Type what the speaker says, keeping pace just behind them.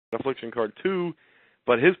Affliction card too,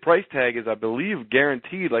 but his price tag is, I believe,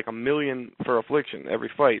 guaranteed like $1 million for Affliction every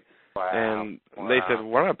fight. Wow. And they said,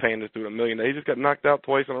 we're not paying this dude $1 million. He just got knocked out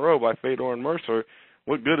twice in a row by Fedor and Mercer.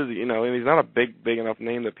 What good is he? And he's not a big enough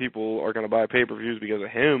name that people are going to buy pay-per-views because of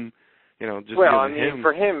him. Just because of him.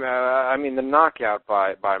 For him, the knockout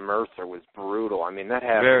by Mercer was brutal. That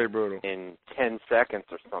happened very brutal in 10 seconds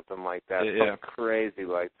or something like that. Yeah. Something crazy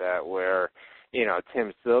like that where,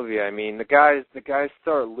 Tim Sylvia, the guys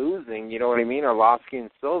start losing, you know what I mean, Arlovsky and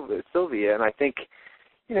Sylvia, and I think,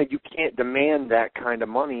 you can't demand that kind of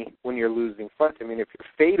money when you're losing fights. If you're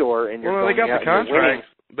Fedor and you're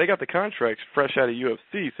they got the contracts fresh out of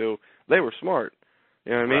UFC, so they were smart.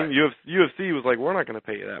 You know what I mean? Right. UFC was like, we're not going to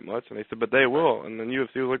pay you that much, and they said, but they will. And then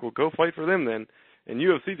UFC was like, well, go fight for them then. And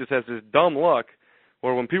UFC just has this dumb luck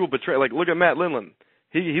where when people betray, like look at Matt Lindland.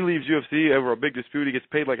 He leaves UFC over a big dispute. He gets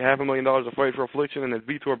paid like $500,000 a fight for Affliction, and then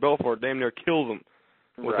Vitor Belfort damn near kills him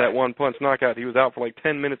with that one-punch knockout. He was out for like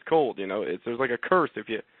 10 minutes cold. There's like a curse if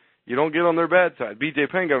you don't get on their bad side. BJ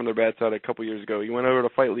Penn got on their bad side a couple years ago. He went over to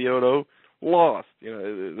fight Lyoto, lost. I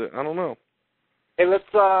don't know. Hey,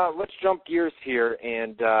 let's jump gears here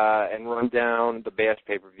and run down the Bash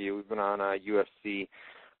pay-per-view. We've been on UFC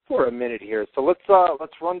for a minute here, so let's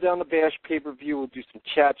run down the Bash pay-per-view. We'll do some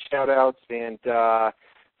chat shout-outs and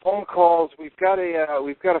phone calls. We've got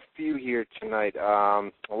a few here tonight.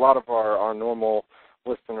 A lot of our normal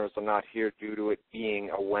listeners are not here due to it being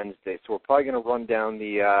a Wednesday, so we're probably going to run down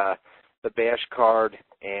the Bash card,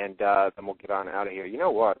 and then we'll get on out of here. You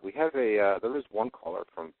know what? We have there is one caller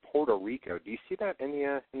from Puerto Rico. Do you see that in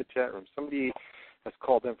the chat room? Somebody has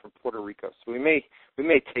called in from Puerto Rico, so we may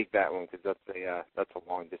take that one because that's a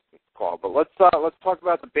long distance call. But let's talk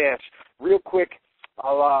about the Bash real quick.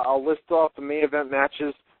 I'll list off the main event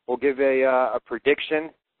matches. We'll give a prediction,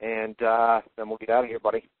 and then we'll get out of here,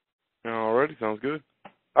 buddy. Alrighty, sounds good.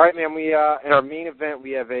 All right, man. We in our main event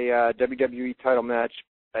we have a WWE title match,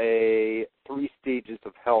 a 3 Stages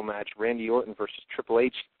of Hell match. Randy Orton versus Triple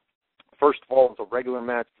H. First fall is a regular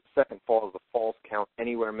match. The second fall is a Falls Count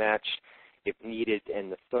Anywhere match, if needed, and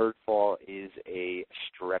the third fall is a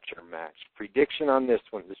stretcher match. Prediction on this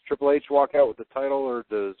one: does Triple H walk out with the title, or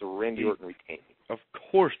does Randy Orton retain? Of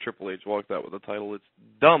course, Triple H walks out with the title. It's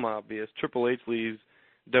dumb obvious. Triple H leaves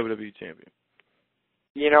WWE champion.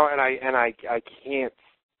 And I can't.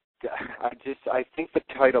 I think the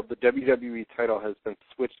title, the WWE title, has been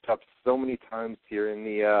switched up so many times here in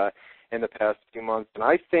the past few months, and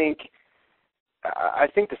I think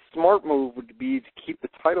the smart move would be to keep the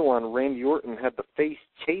title on Randy Orton, have the face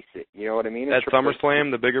chase it. You know what I mean? At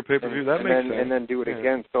SummerSlam, the bigger pay-per-view, that makes sense. And then do it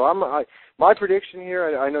again. So my prediction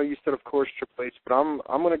here. I know you said, of course, Triple H, but I'm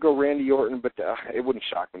going to go Randy Orton. But it wouldn't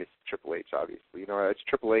shock me to see Triple H. Obviously, it's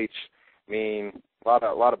Triple H. A lot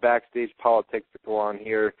of backstage politics to go on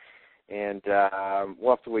here, and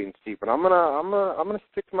we'll have to wait and see. But I'm gonna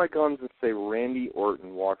stick to my guns and say Randy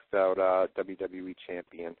Orton walks out WWE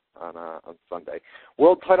champion on Sunday.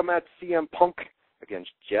 World title match: CM Punk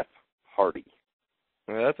against Jeff Hardy.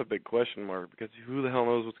 Well, that's a big question mark because who the hell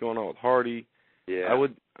knows what's going on with Hardy? Yeah, I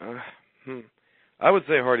would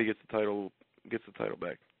say Hardy gets the title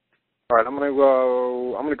back. All right, I'm gonna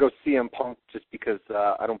go CM Punk just because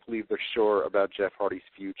I don't believe they're sure about Jeff Hardy's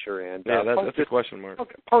future, and that's a question mark.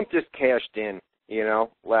 Punk just cashed in,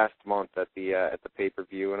 last month at the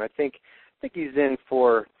pay-per-view, and I think he's in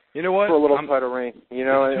for for a little title reign.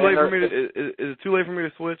 Is it too late for me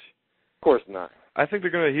to switch? Of course not. I think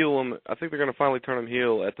they're going to heel him. I think they're going to finally turn him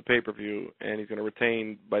heel at the pay-per-view, and he's going to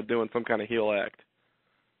retain by doing some kind of heel act.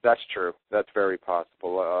 That's true. That's very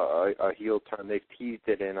possible. A heel turn. They've teased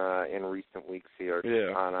it in recent weeks here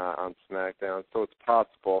on SmackDown, so it's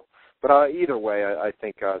possible. But either way, I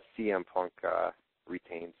think CM Punk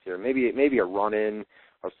retains here. Maybe a run-in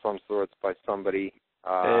of some sorts by somebody.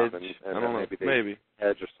 Edge. I don't know. Maybe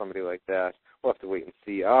Edge or somebody like that. We'll have to wait and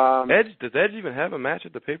see. Edge? Does Edge even have a match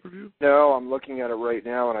at the pay-per-view? No, I'm looking at it right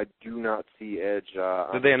now, and I do not see Edge.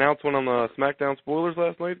 Did they announce one on the SmackDown spoilers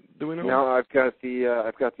last night? Do we know? No, I've got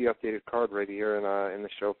the updated card right here in the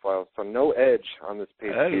show file. So no Edge on this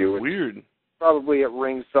pay-per-view. That is weird. Probably at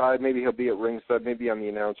ringside. Maybe he'll be at ringside. Maybe on the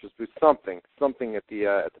announcers booth. Something at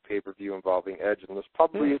the pay-per-view involving Edge, and there's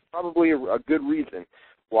probably a good reason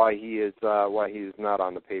why he is not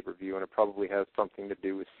on the pay-per-view, and it probably has something to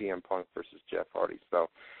do with CM Punk versus Jeff Hardy. So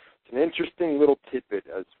it's an interesting little tidbit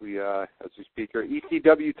as we speak here.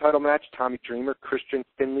 ECW title match: Tommy Dreamer, Christian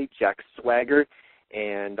Finley, Jack Swagger,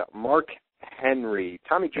 and Mark Henry.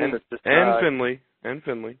 Tommy Dreamer Finley.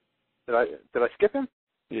 Did I skip him?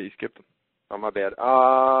 Yeah, you skipped him. Oh, my bad.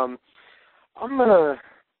 I'm gonna.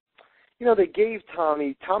 they gave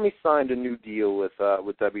Tommy signed a new deal with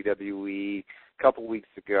WWE a couple weeks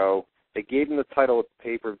ago. They gave him the title at the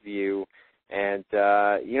pay-per-view, and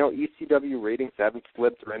ECW ratings haven't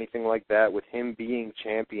slipped or anything like that with him being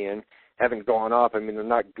champion. Haven't gone up. I mean, they're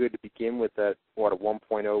not good to begin with at, a 1.0,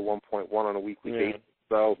 1.1 on a weekly basis.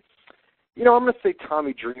 So, I'm going to say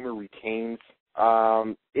Tommy Dreamer retains.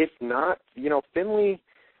 If not, Finlay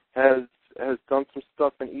has done some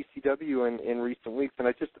stuff in ECW in recent weeks, and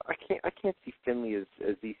I can't see Finlay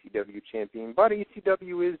as ECW champion. But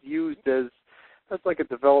ECW is used as like a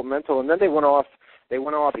developmental, and then they went off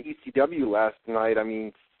ECW last night. I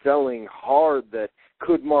mean, selling hard that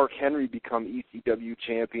could Mark Henry become ECW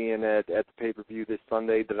champion at the pay-per-view this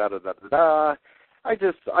Sunday, I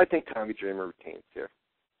think Tommy Dreamer retains here.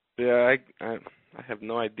 Yeah, I have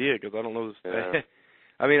no idea because I don't know this. Yeah.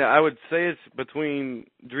 I mean, I would say it's between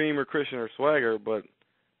Dreamer, Christian, or Swagger, but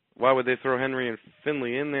why would they throw Henry and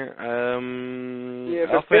Finlay in there?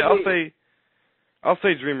 I'll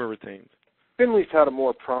say Dreamer retains. Finlay's had a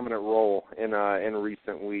more prominent role in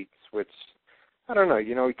recent weeks, which I don't know.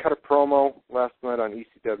 He cut a promo last night on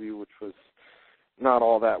ECW, which was not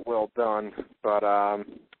all that well done. But I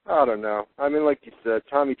don't know. I mean, like you said,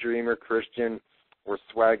 Tommy Dreamer, Christian, or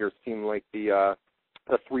Swagger seem like the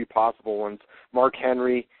three possible ones. Mark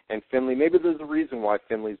Henry and Finlay. Maybe there's a reason why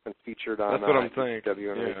Finlay's been featured on That's what I'm saying.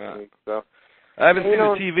 ECW in recent weeks. So I haven't seen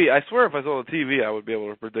the TV. I swear if I saw the TV, I would be able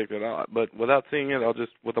to predict it. But without seeing it,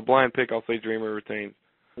 with a blind pick, I'll say Dreamer retains.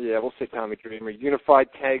 Yeah, we'll say Tommy Dreamer. Unified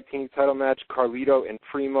Tag Team title match, Carlito and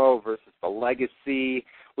Primo versus The Legacy.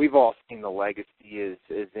 We've all seen The Legacy is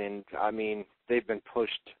in, I mean, they've been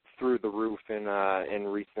pushed through the roof in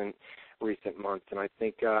recent months, and I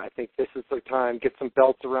think this is the time to get some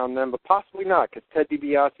belts around them, but possibly not, because Ted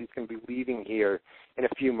DiBiase is going to be leaving here in a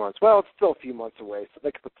few months. Well, it's still a few months away, so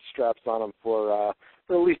they can put the straps on him for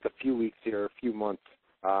at least a few weeks here, a few months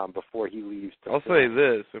before he leaves. I'll say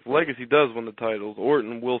this: if Legacy does win the titles,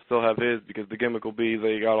 Orton will still have his because the gimmick will be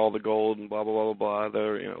they got all the gold and blah blah blah blah.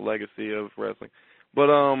 The legacy of wrestling, but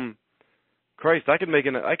Christ, I could make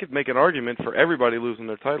an argument for everybody losing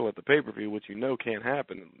their title at the pay-per-view, which can't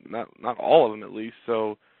happen. Not all of them, at least.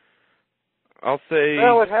 So I'll say.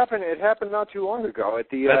 Well, it happened. It happened not too long ago at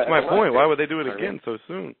the. That's my point. Why would they do it again so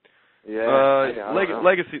soon? Yeah.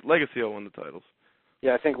 Legacy will win the titles.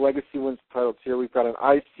 Yeah, I think Legacy wins the titles here. We've got an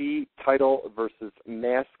IC title versus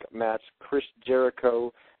mask match: Chris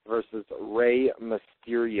Jericho versus Rey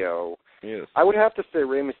Mysterio. Yes. I would have to say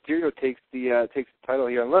Rey Mysterio takes the title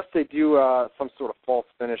here, unless they do some sort of false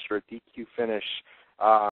finish or a DQ finish